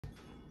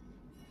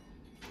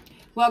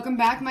Welcome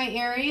back, my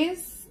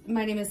Aries.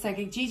 My name is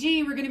Psychic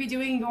Gigi. We're going to be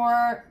doing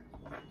your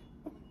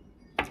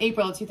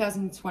April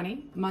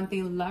 2020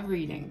 monthly love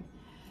reading.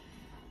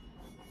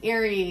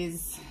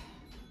 Aries,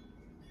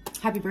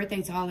 happy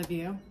birthday to all of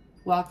you.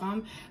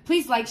 Welcome.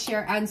 Please like,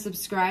 share, and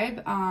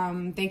subscribe.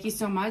 Thank you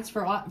so much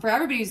for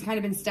everybody who's kind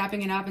of been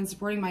stepping it up and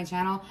supporting my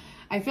channel.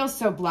 I feel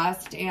so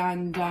blessed,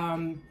 and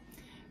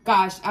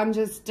gosh, I'm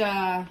just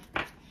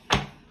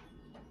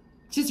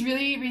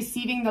really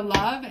receiving the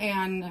love,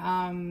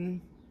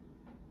 and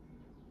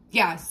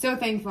yeah, so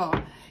thankful.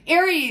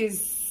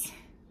 Aries,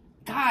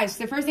 gosh,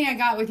 the first thing I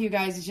got with you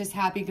guys is just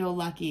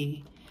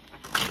happy-go-lucky.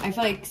 I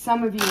feel like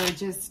some of you are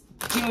just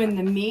doing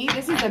the me.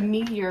 This is a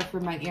me year for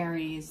my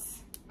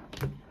Aries.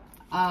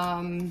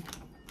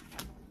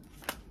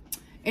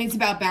 It's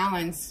about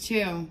balance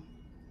too.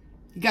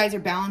 You guys are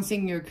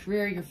balancing your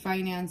career, your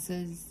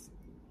finances.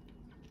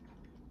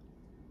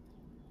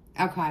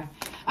 Okay.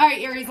 All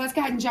right, Aries, let's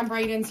go ahead and jump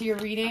right into your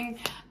reading.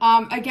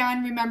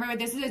 Again, remember,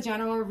 this is a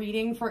general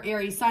reading for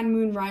Aries, Sun,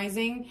 Moon,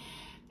 Rising,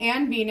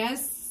 and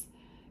Venus.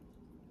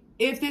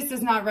 If this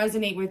does not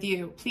resonate with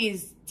you,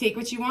 please take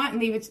what you want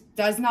and leave it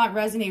does not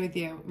resonate with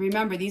you.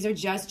 Remember, these are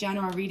just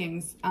general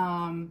readings.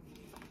 And,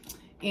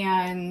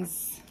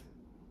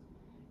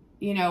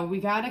 you know, we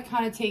got to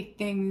kind of take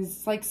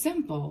things like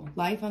simple,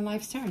 life on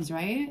life's terms,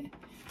 right?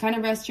 Kind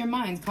of rest your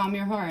mind, calm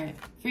your heart,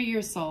 free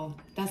your soul.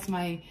 That's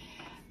my...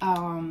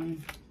 I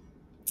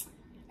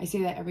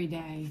say that every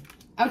day.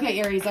 Okay,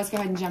 Aries, let's go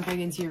ahead and jump right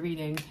into your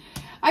reading.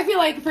 I feel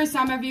like for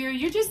some of you,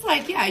 you're just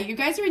like, yeah, you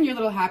guys are in your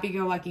little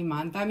happy-go-lucky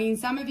month. I mean,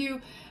 some of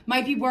you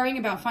might be worrying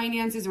about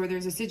finances, or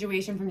there's a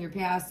situation from your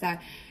past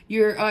that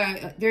you're,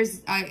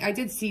 I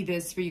did see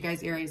this for you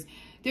guys, Aries.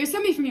 There's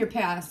somebody from your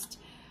past,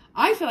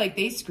 I feel like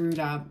they screwed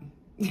up.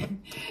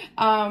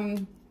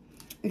 Because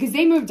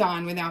they moved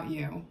on without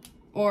you,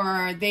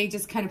 or they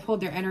just kind of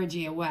pulled their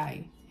energy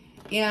away.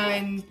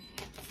 And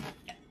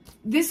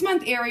this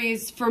month,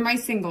 Aries, for my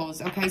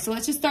singles, okay, so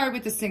let's just start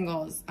with the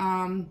singles.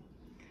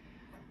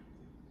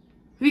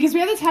 Because we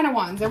have the Ten of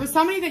Wands. There was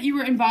somebody that you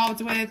were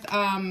involved with,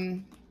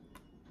 and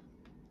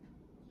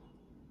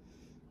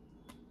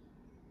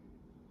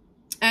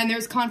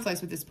there's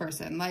conflicts with this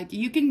person. Like,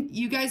 you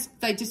guys,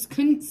 like, just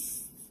couldn't,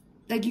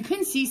 like, you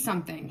couldn't see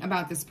something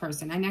about this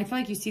person. And I feel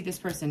like you see this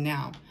person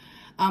now,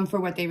 for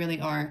what they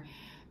really are.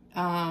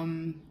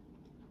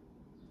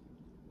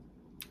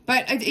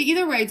 But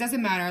either way, it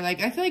doesn't matter.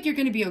 Like, I feel like you're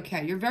going to be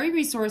okay. You're very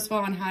resourceful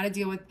on how to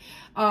deal with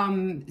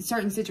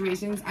certain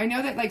situations. I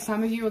know that, like,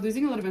 some of you are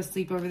losing a little bit of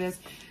sleep over this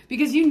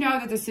because you know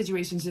that the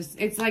situation's just,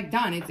 it's, like,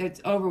 done.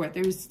 It's over with.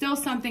 There's still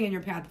something in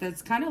your path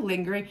that's kind of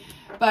lingering,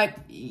 but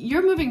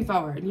you're moving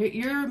forward.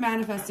 You're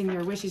manifesting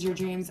your wishes, your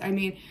dreams. I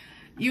mean,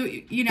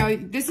 you know,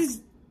 this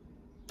is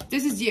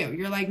you.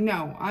 You're like,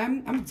 no,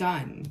 I'm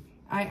done.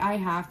 I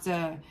have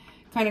to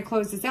kind of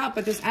close this out,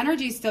 but this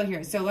energy is still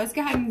here. So let's go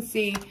ahead and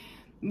see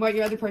what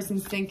your other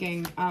person's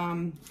thinking.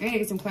 I'm going to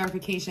get some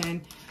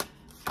clarification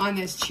on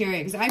this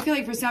Chariot, because I feel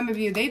like for some of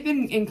you, they've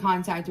been in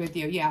contact with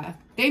you. Yeah,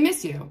 they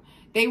miss you.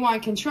 They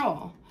want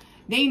control.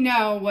 They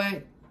know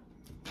that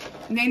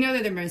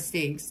they're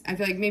mistakes. I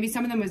feel like maybe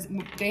some of them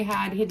they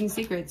had hidden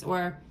secrets,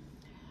 or,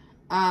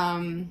 you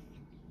know,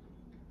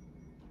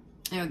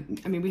 I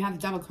mean, we have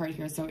the Devil card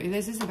here. So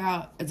this is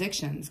about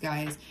addictions,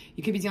 guys.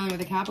 You could be dealing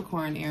with a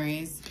Capricorn,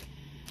 Aries,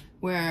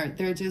 where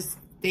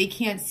they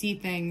can't see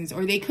things,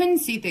 or they couldn't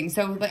see things.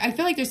 So, like, I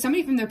feel like there's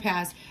somebody from their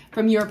past,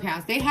 from your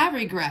past. They have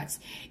regrets.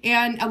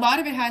 And a lot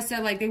of it has to,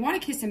 like, they want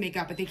to kiss and make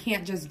up, but they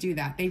can't just do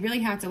that. They really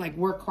have to, like,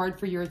 work hard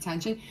for your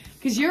attention.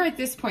 Because you're at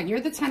this point, you're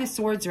the Ten of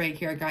Swords right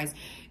here, guys.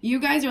 You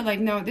guys are like,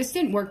 no, this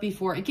didn't work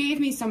before. It gave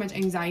me so much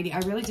anxiety. I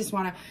really just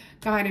want to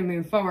go ahead and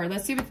move forward.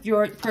 Let's see what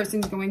your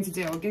person's going to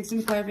do. I'll get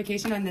some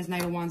clarification on this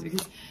Knight of Wands,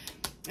 because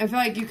I feel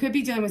like you could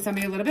be dealing with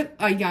somebody a little bit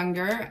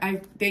younger.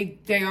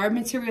 They are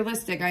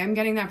materialistic. I am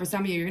getting that for some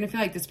of you. You're going to feel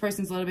like this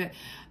person's a little bit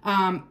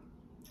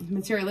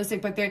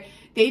materialistic, but they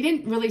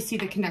didn't really see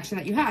the connection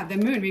that you had. The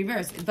Moon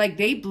reversed. Like,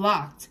 they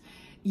blocked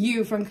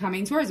you from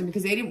coming towards them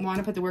because they didn't want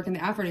to put the work and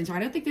the effort into it.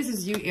 I don't think this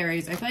is you,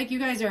 Aries. I feel like you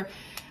guys are,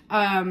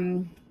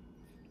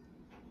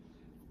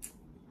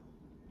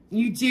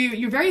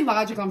 you're very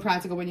logical and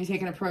practical when you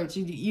take an approach.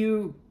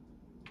 You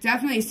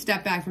definitely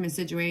step back from a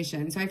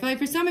situation. So I feel like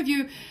for some of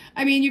you,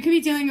 I mean, you could be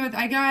dealing with,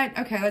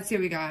 okay, let's see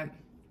what we got.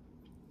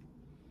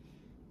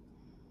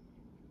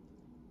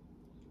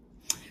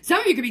 Some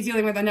of you could be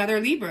dealing with another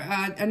Libra,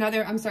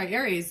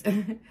 Aries.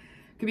 Could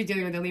be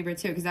dealing with a Libra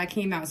too, because that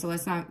came out. So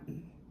let's not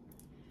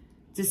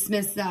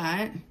dismiss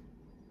that.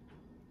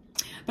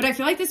 But I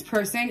feel like this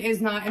person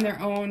is not in their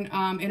own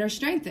inner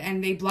strength,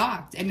 and they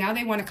blocked. And now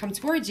they want to come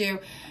towards you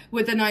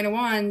with the Nine of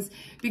Wands,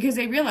 because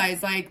they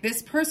realize, like,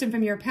 this person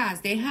from your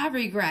past, they have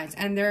regrets.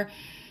 And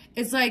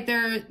it's like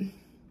they're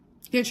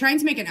trying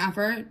to make an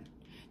effort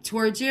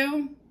towards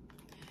you.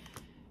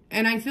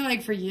 And I feel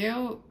like for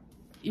you,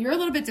 you're a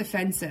little bit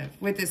defensive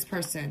with this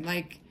person.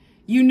 Like,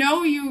 you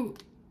know,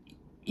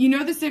 you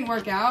know this didn't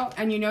work out,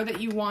 and you know that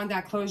you want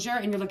that closure,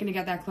 and you're looking to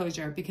get that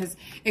closure because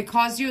it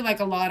caused you like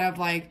a lot of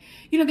like,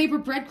 you know, they were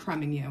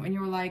breadcrumbing you, and you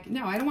were like,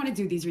 no, I don't want to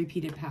do these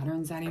repeated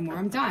patterns anymore.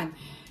 I'm done.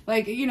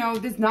 Like, you know,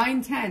 this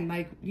 9, 10,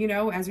 like, you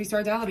know, as we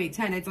start to elevate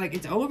 10, it's like,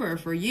 it's over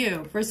for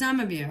you, for some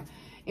of you.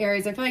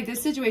 Aries, I feel like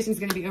this situation is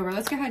going to be over.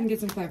 Let's go ahead and get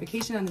some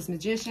clarification on this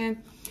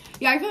Magician.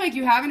 Yeah, I feel like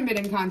you haven't been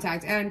in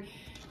contact, and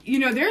you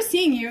know, they're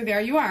seeing you,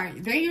 there you are.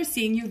 They are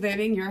seeing you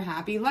living your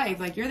happy life.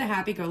 Like, you're the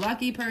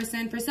happy-go-lucky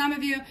person. For some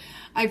of you,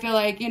 I feel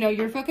like, you know,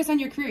 you're focused on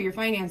your career, your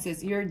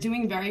finances. You're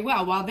doing very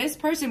well. While this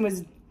person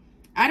was,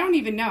 I don't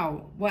even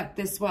know what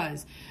this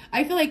was.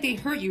 I feel like they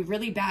hurt you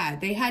really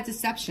bad. They had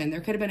deception. There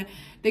could have been,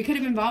 they could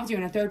have involved you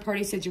in a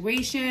third-party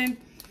situation.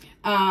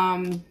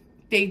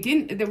 They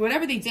didn't,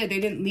 whatever they did, they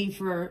didn't leave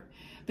for,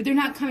 but they're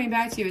not coming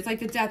back to you. It's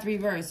like the death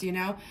reverse, you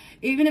know?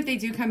 Even if they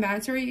do come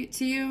back to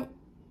you,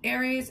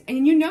 Aries,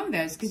 and you know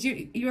this because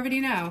you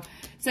already know,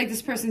 it's like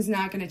this person's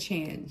not going to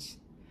change.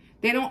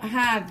 They don't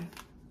have,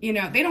 you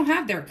know, they don't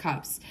have their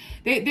cups.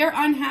 They're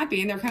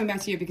unhappy, and they're coming back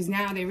to you because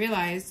now they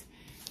realize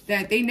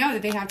that they know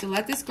that they have to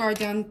let this guard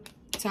down,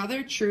 tell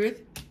their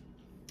truth,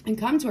 and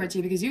come towards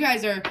you because you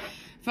guys are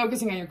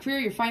focusing on your career,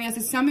 your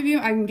finances. Some of you,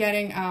 I'm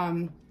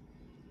getting,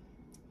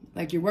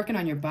 like you're working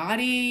on your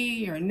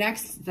body, your neck,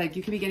 like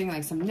you could be getting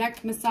like some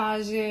neck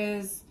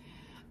massages.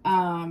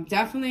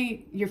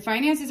 Definitely your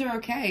finances are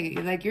okay.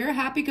 Like, you're a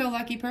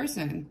happy-go-lucky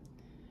person.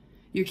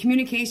 Your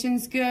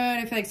communication's good.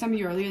 I feel like some of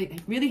you are really,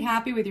 really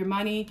happy with your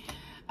money.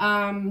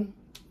 For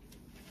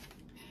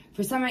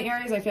some of my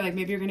Aries, I feel like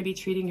maybe you're going to be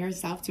treating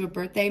yourself to a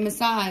birthday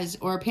massage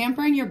or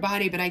pampering your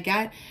body. But I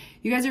get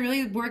you guys are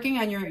really working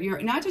on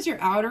your not just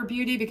your outer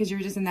beauty because you're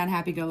just in that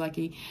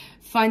happy-go-lucky,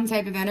 fun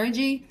type of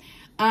energy.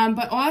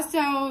 But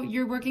also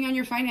you're working on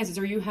your finances,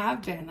 or you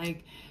have been.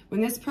 Like, when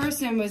this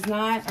person was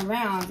not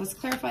around, let's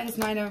clarify this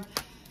 9 of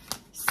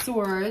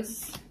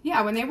Swords.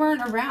 Yeah, when they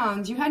weren't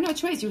around, you had no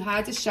choice. You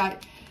had to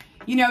shut,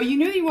 you know, you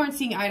knew you weren't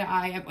seeing eye to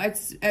eye.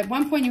 At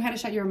one point, you had to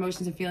shut your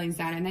emotions and feelings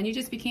down, and then you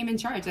just became in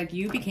charge. Like,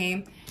 you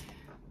became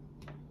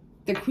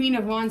the Queen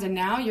of Wands, and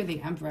now you're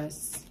the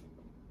Empress.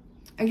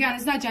 Again,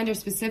 it's not gender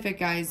specific,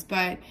 guys,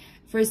 but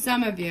for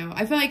some of you,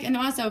 I feel like, and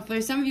also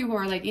for some of you who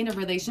are like in a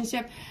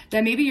relationship,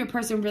 that maybe your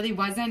person really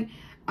wasn't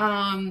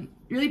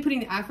really putting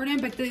the effort in,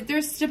 but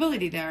there's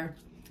stability there.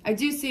 I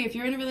do see if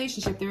you're in a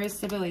relationship, there is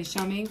stability.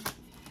 Show me.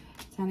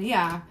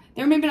 Yeah,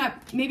 they're maybe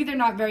they're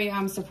not very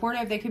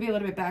supportive. They could be a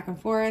little bit back and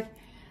forth.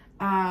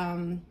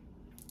 For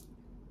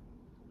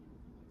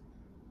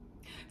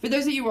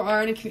those of you who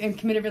are in a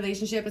committed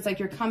relationship, it's like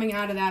you're coming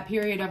out of that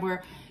period of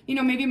where, you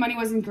know, maybe money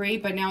wasn't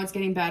great, but now it's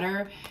getting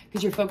better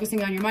because you're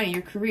focusing on your money,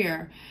 your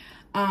career.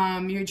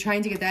 You're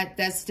trying to get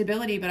that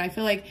stability, but I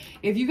feel like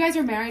if you guys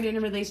are married in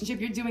a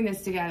relationship, you're doing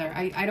this together.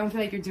 I don't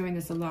feel like you're doing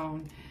this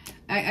alone.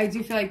 I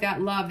do feel like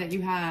that love that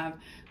you have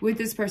with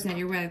this person that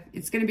you're with,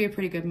 it's going to be a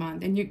pretty good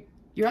month. And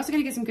you're also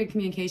going to get some good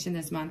communication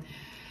this month.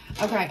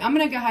 Okay, I'm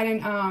going to go ahead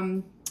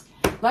and,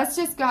 let's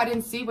just go ahead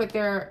and see what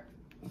their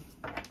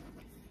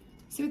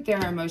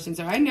emotions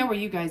are. I know where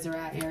you guys are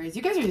at, Aries.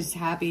 You guys are just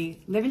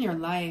happy, living your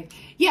life.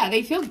 Yeah,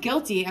 they feel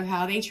guilty of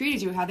how they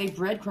treated you, how they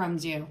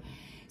breadcrumbed you.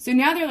 So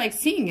now they're like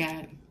seeing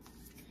it.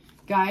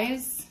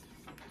 Guys,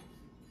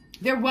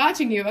 they're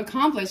watching you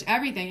accomplish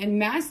everything and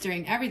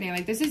mastering everything.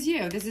 Like, this is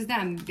you. This is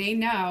them. They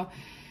know.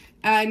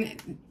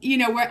 And, you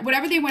know,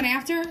 whatever they went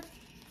after,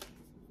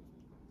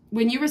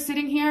 when you were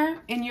sitting here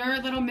in your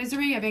little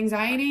misery of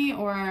anxiety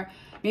or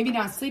maybe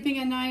not sleeping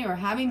at night or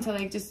having to,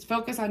 like, just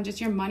focus on just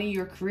your money,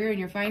 your career, and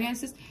your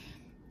finances,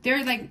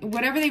 they're like,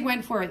 whatever they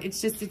went for, it's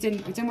just, it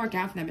didn't work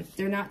out for them.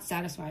 They're not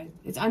satisfied.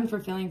 It's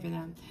unfulfilling for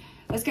them.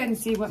 Let's go ahead and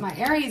see what my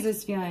Aries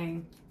is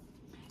feeling.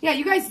 Yeah,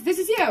 you guys, this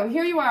is you.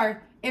 Here you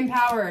are,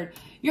 empowered.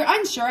 You're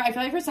unsure. I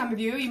feel like for some of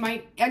you, you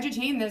might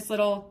entertain this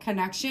little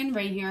connection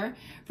right here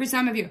for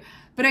some of you.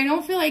 But I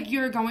don't feel like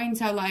you're going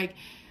to, like,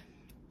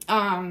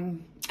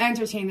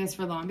 entertain this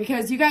for long.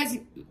 Because you guys,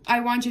 I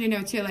want you to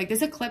know, too, like,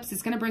 this eclipse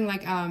is going to bring,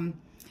 like,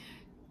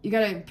 you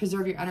got to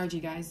preserve your energy,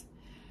 guys.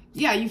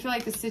 Yeah, you feel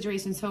like the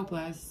situation's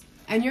hopeless.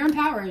 And you're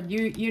empowered.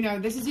 You know,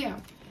 this is you.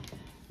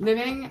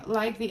 Living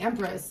like the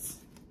Empress.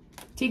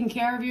 Taking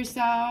care of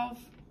yourself.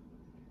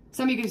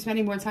 Some of you could be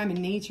spending more time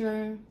in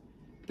nature.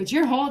 But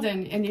you're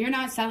holding and you're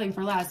not settling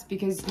for less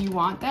because you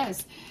want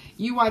this.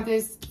 You want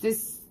this,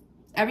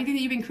 everything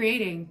that you've been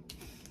creating.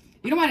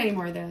 You don't want any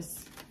more of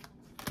this.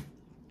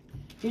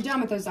 You're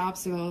done with those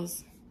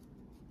obstacles.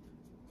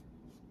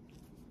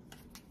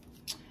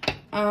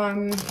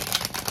 Yeah,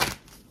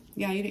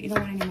 you don't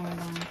want any more of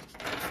that.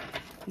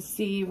 Let's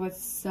see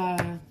what's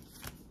the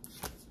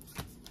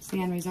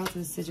end result of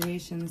the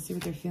situation. Let's see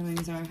what their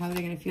feelings are. How are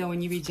they going to feel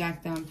when you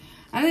reject them?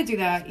 I'm going to do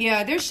that.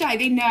 Yeah, they're shy.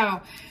 They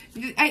know.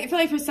 I feel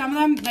like for some of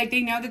them, like,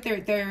 they know that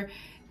they're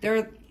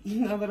a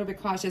little bit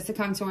cautious to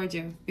come towards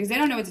you because they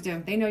don't know what to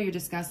do. They know you're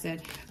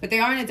disgusted, but they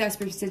are in a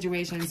desperate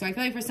situation. So I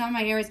feel like for some of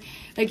my Aries,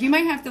 like, you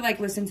might have to, like,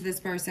 listen to this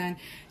person.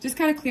 Just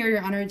kind of clear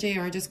your energy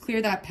or just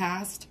clear that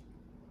past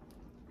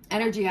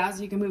energy out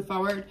so you can move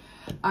forward.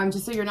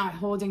 Just so you're not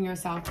holding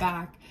yourself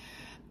back,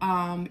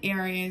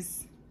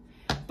 Aries.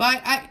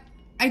 But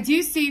I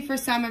do see for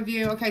some of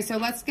you, okay, so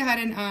let's go ahead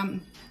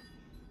and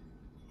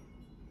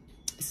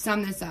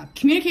sum this up.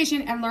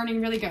 Communication and learning,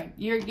 really good.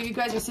 You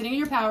guys are sitting in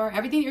your power.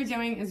 Everything you're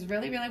doing is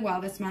really, really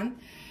well this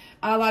month.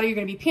 A lot of you are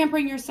going to be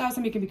pampering yourself.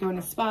 Some of you can be going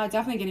to spa,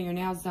 definitely getting your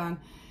nails done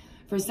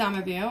for some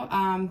of you.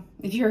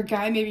 If you're a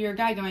guy, maybe you're a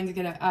guy going to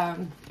get a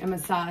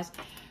massage.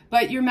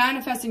 But you're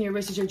manifesting your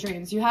wishes, your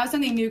dreams. You have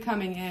something new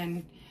coming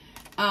in.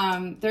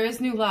 There is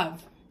new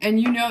love. And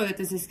you know that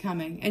this is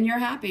coming. And you're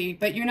happy,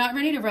 but you're not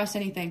ready to rush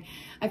anything.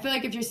 I feel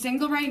like if you're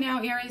single right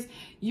now, Aries,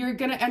 you're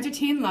going to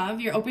entertain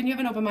love. You're open. You have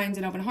an open mind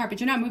and open heart,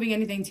 but you're not moving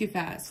anything too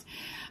fast.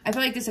 I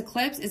feel like this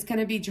eclipse is going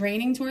to be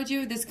draining towards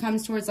you. This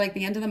comes towards like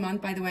the end of the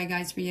month, by the way,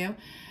 guys, for you.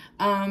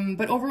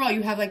 But overall,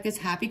 you have like this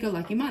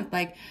happy-go-lucky month,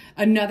 like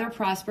another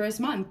prosperous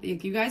month.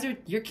 You guys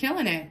you're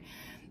killing it.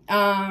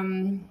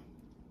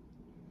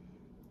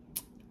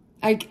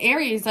 Like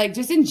Aries, like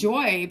just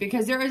enjoy,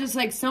 because there are just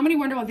like so many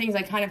wonderful things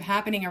like kind of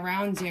happening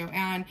around you.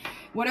 And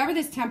whatever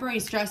this temporary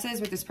stress is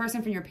with this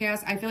person from your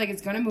past, I feel like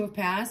it's going to move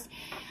past.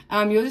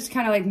 You'll just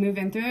kind of like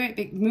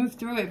move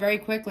through it very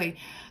quickly.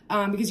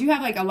 Because you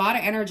have like a lot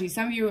of energy.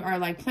 Some of you are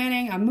like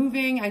planning on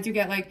moving. I do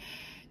get like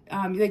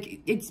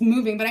it's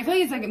moving, but I feel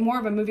like it's like more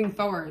of a moving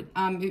forward.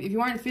 If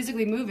you aren't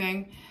physically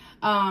moving,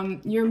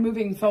 you're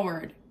moving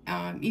forward.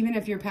 Even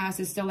if your past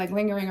is still like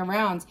lingering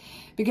around,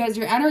 because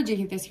your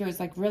energy this year is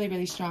like really,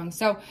 really strong.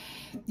 So,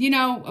 you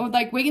know,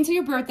 like wait until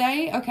your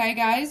birthday. Okay,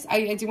 guys,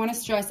 I do want to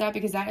stress that,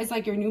 because that is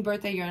like your new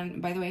birthday. You're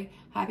on, by the way,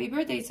 happy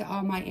birthday to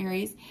all my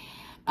Aries.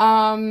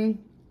 And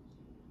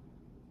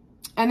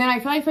then I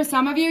feel like for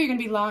some of you, you're going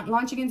to be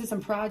launching into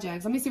some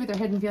projects. Let me see what their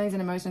hidden feelings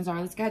and emotions are.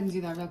 Let's go ahead and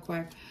do that real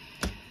quick,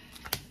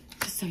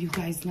 just so you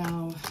guys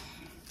know.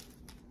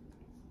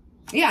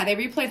 Yeah, they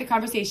replay the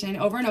conversation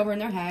over and over in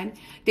their head.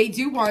 They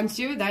do want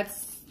you.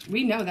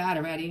 We know that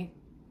already.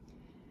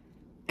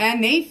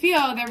 And they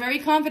feel, they're very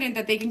confident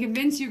that they can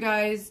convince you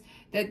guys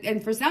that,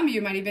 and for some of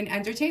you might even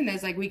entertain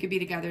this, like we could be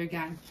together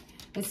again.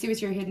 Let's see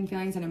what your hidden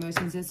feelings and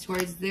emotions is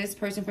towards this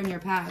person from your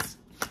past.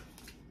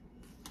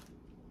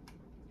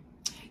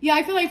 Yeah,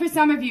 I feel like for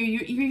some of you,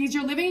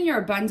 you're living in your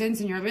abundance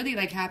and you're really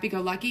like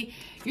happy-go-lucky.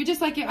 You're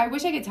just like, I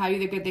wish I could tell you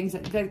the good things,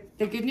 the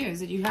good news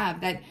that you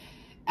have, that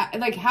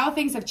like how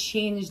things have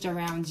changed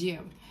around you.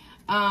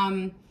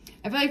 I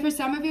feel like for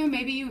some of you,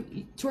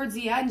 maybe towards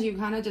the end, you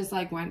kind of just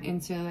like went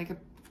into like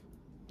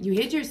you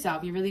hid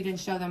yourself. You really didn't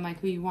show them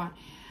like who you want.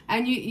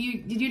 And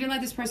you didn't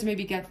let this person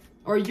maybe get,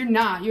 or you're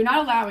not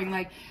allowing,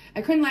 like,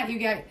 I couldn't let you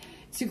get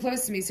too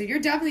close to me. So you're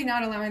definitely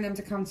not allowing them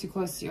to come too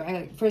close to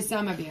you. For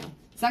some of you,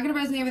 it's not going to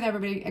resonate with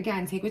everybody.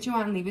 Again, take what you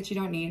want and leave what you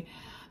don't need.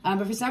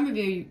 But for some of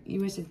you,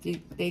 you wish that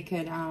they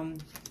could,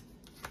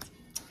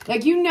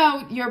 like, you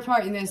know, your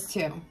part in this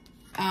too.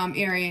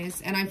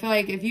 Aries, and I feel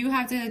like if you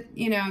have to,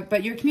 you know,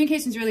 but your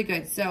communication's really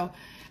good, so,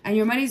 and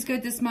your money's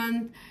good this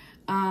month.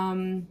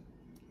 You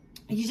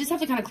just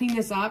have to kind of clean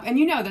this up, and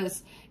you know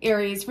this,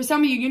 Aries. For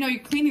some of you, you know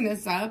you're cleaning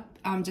this up,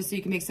 just so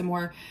you can make some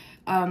more,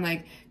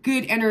 like,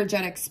 good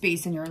energetic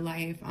space in your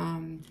life. I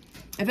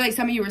feel like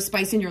some of you are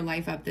spicing your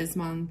life up this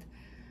month.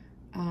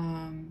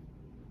 And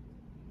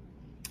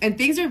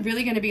things are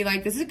really going to be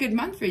like, this is a good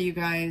month for you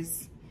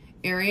guys,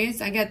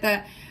 Aries. I get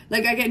that,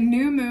 like, I get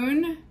new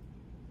moon.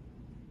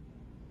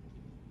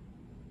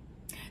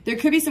 There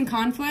could be some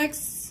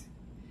conflicts,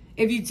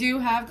 if you do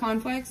have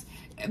conflicts,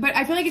 but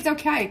I feel like it's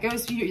okay. It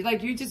goes,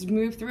 like, you just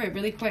move through it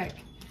really quick,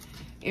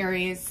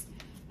 Aries.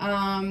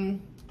 Let's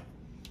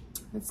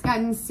go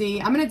ahead and see.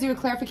 I'm going to do a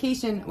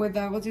clarification with,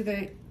 we'll do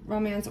the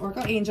Romance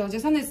Oracle Angel,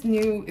 just on this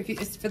new,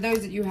 it's for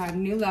those that you have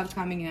new love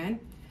coming in.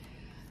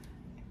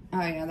 Oh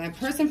yeah, that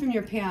person from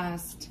your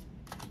past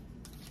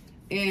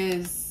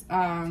is,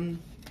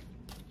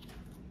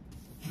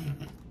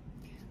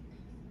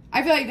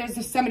 I feel like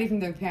there's somebody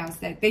from the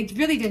past that they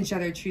really didn't show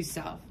their true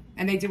self,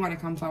 and they do want to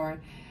come forward.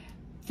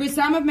 For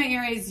some of my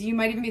Aries, you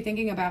might even be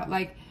thinking about,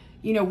 like,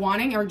 you know,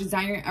 wanting or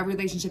desiring a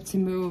relationship to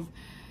move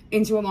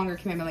into a longer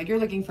commitment. Like, you're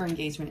looking for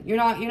engagement. You're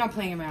not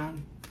playing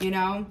around, you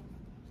know?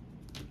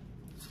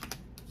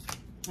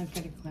 Let's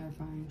get it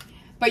clarifying.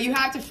 But you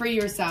have to free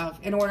yourself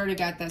in order to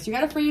get this. You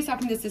got to free yourself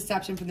from this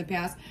deception from the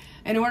past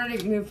in order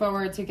to move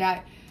forward to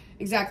get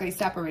exactly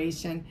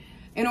separation.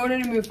 In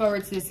order to move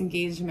forward to this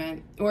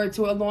engagement or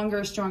to a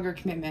longer, stronger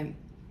commitment.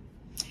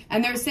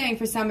 And they're saying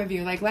for some of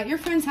you, like, let your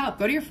friends help.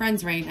 Go to your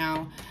friends right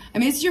now. I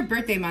mean, this is your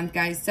birthday month,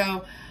 guys.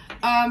 So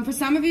for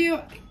some of you,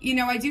 you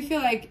know, I do feel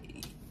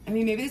like, I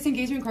mean, maybe this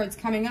engagement card's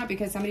coming up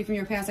because somebody from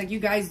your past, like, you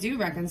guys do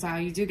reconcile.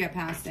 You do get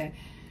past it.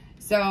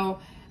 So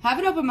have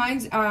an open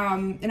mind,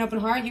 an open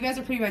heart. You guys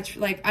are pretty much,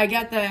 like, I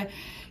get the,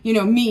 you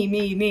know,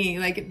 me.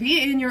 Like,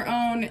 be in your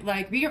own,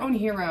 like, be your own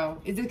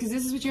hero. Because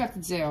this is what you have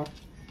to do.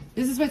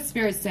 This is what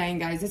Spirit's saying,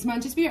 guys. This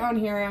month, just be your own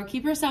hero.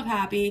 Keep yourself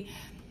happy.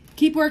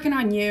 Keep working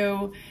on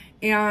you.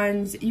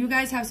 And you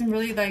guys have some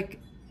really, like,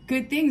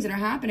 good things that are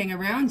happening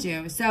around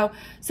you. So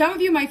some of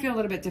you might feel a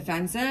little bit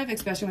defensive,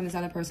 especially when this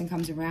other person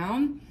comes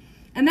around.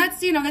 And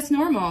that's, you know, that's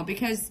normal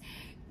because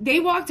they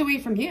walked away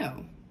from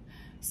you.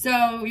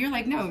 So you're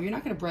like, no, you're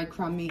not going to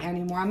breadcrumb me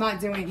anymore. I'm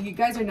not doing it. You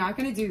guys are not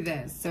going to do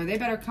this. So they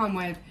better come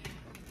with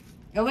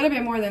a little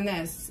bit more than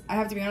this. I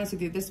have to be honest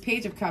with you. This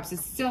Page of Cups is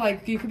still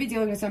like, you could be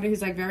dealing with somebody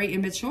who's like very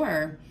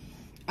immature.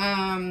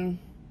 So,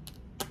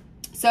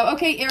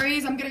 okay,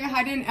 Aries, I'm going to go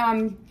ahead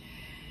and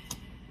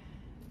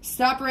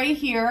stop right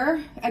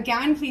here.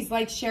 Again, please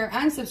like, share,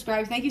 and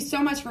subscribe. Thank you so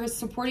much for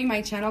supporting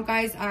my channel,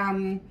 guys.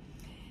 And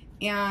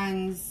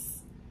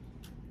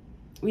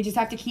we just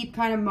have to keep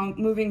kind of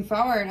moving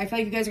forward. I feel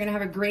like you guys are going to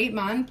have a great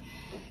month.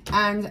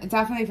 And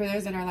definitely for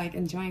those that are like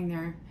enjoying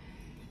their...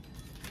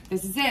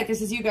 This is it.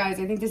 This is you guys.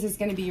 I think this is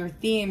going to be your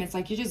theme. It's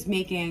like you're just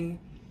making...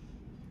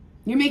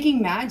 You're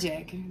making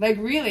magic. Like,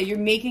 really, you're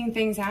making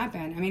things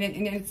happen. I mean,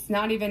 and it's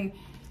not even...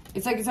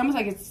 It's like, it's almost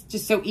like it's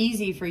just so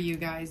easy for you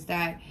guys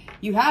that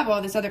you have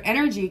all this other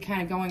energy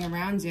kind of going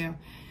around you.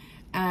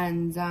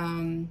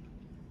 And,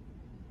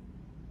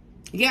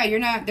 yeah, you're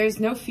not, there's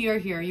no fear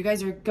here. You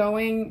guys are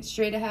going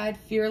straight ahead,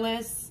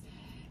 fearless,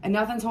 and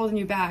nothing's holding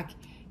you back.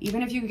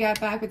 Even if you get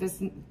back with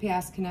this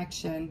past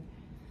connection,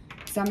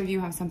 some of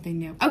you have something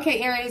new.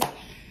 Okay, Aries,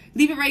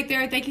 leave it right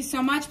there. Thank you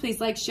so much.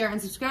 Please like, share,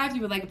 and subscribe. If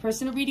you would like a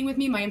personal reading with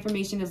me, my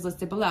information is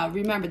listed below.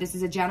 Remember, this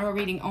is a general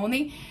reading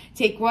only.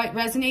 Take what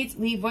resonates,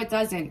 leave what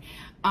doesn't.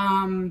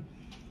 And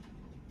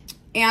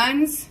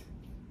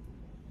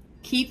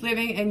keep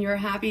living in your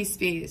happy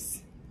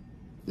space.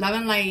 Love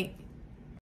and light.